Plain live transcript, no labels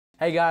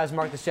Hey guys,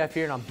 Mark the Chef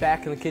here, and I'm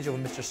back in the kitchen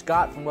with Mr.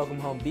 Scott from Welcome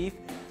Home Beef.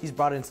 He's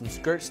brought in some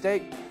skirt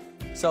steak.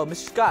 So,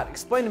 Mr. Scott,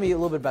 explain to me a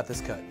little bit about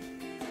this cut.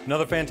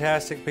 Another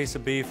fantastic piece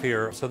of beef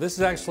here. So this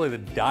is actually the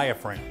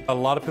diaphragm. A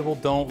lot of people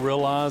don't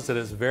realize that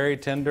it's very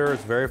tender,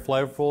 it's very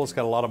flavorful, it's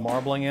got a lot of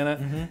marbling in it.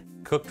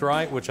 Cooked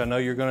right, which I know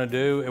you're gonna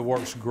do, it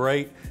works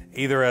great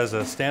either as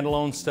a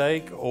standalone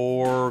steak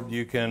or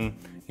you can,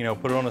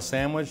 put it on a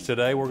sandwich.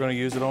 Today we're gonna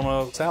use it on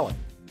a salad.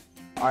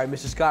 All right,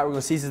 Mr. Scott, we're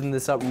gonna season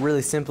this up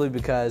really simply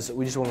because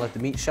we just wanna let the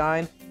meat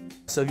shine.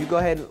 So if you go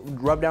ahead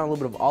and rub down a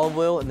little bit of olive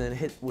oil and then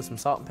hit with some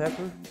salt and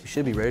pepper, you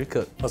should be ready to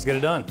cook. Let's get it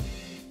done.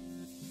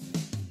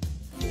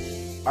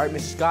 All right,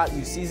 Mr. Scott,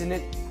 you seasoned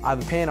it. I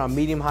have a pan on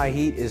medium-high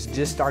heat. It's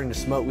just starting to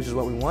smoke, which is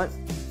what we want.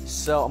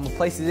 So I'm gonna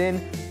place it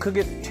in, cook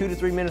it 2 to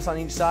 3 minutes on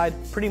each side.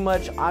 Pretty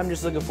much, I'm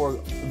just looking for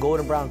a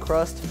golden brown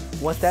crust.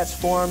 Once that's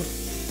formed,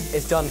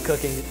 it's done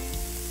cooking.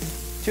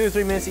 2 to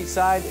 3 minutes each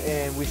side,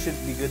 and we should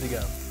be good to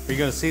go. Are you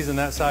gonna season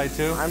that side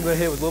too? I'm gonna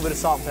hit it with a little bit of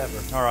salt and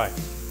pepper. All right.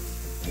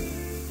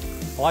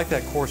 I like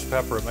that coarse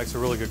pepper. It makes a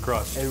really good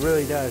crust. It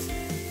really does.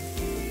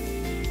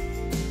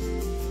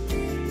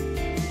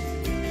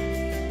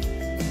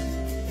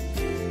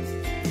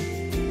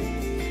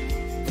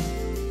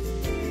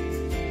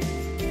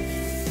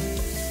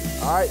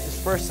 All right,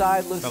 this first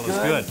side looks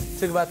good.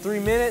 Took about 3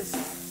 minutes.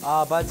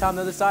 By the time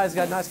the other side's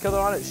got a nice color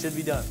on it, it should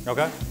be done.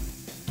 Okay.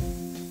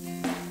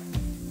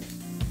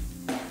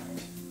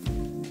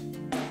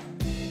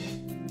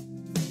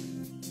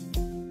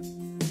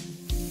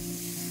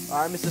 All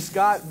right, Mr.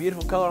 Scott,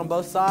 beautiful color on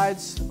both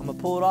sides. I'm gonna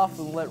pull it off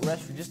and let it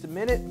rest for just a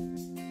minute.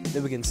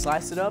 Then we can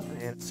slice it up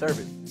and serve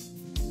it.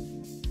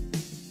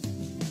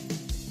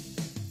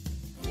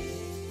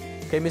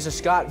 Okay, Mr.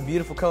 Scott,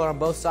 beautiful color on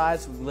both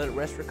sides. We let it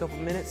rest for a couple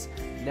minutes.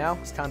 Now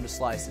it's time to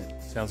slice it.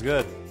 Sounds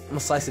good. I'm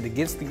gonna slice it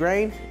against the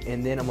grain,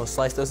 and then I'm gonna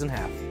slice those in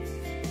half.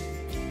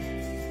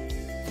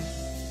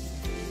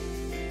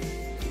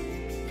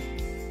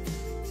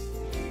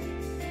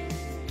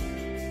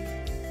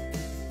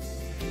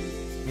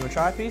 You wanna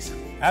try a piece?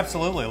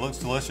 Absolutely, it looks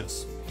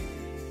delicious.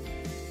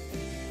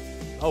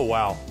 Oh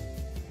wow,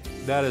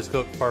 that is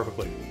cooked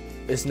perfectly.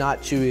 It's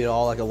not chewy at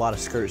all like a lot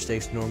of skirt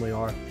steaks normally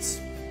are.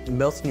 It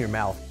melts in your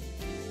mouth.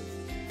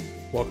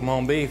 Welcome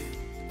Home Beef,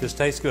 just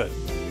tastes good.